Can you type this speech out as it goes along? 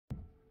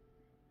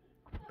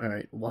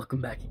Alright,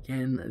 welcome back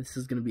again. This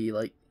is gonna be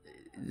like,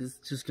 this is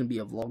just gonna be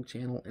a vlog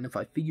channel, and if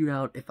I figure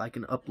out if I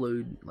can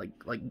upload,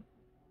 like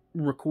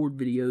record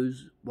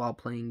videos while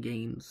playing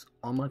games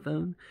on my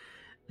phone,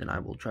 then I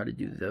will try to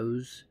do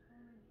those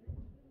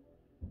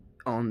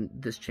on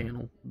this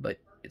channel, but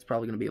it's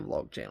probably gonna be a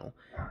vlog channel.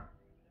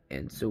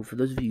 And so for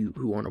those of you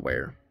who aren't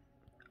aware,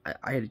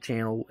 I had a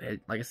channel,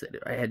 like I said,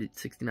 I had a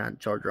 69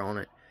 charger on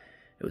it.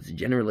 It was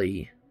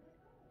generally,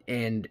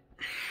 and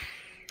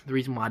the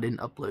reason why I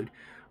didn't upload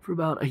for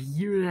about a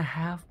year and a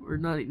half, or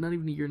not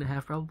even a year and a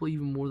half, probably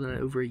even more than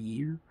over a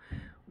year,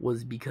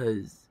 was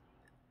because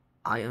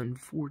I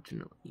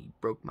unfortunately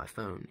broke my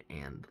phone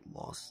and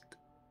lost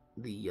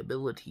the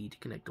ability to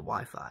connect to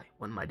Wi-Fi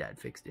when my dad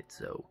fixed it.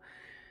 So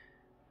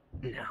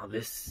now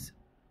this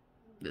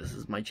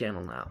is my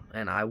channel now,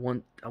 and I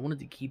wanted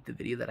to keep the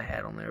video that I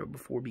had on there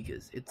before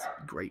because it's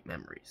great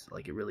memories,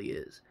 like it really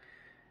is.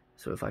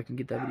 So if I can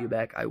get that video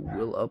back, I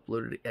will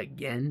upload it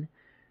again.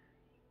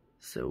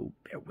 So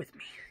bear with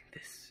me.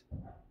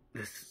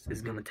 This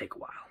is gonna take a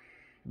while,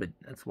 but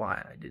that's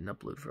why I didn't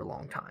upload for a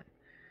long time.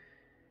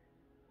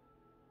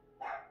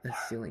 This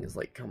ceiling is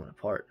like coming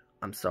apart.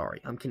 I'm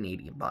sorry, I'm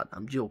Canadian, but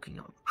I'm joking.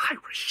 I'm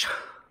Irish.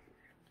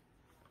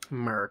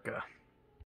 America.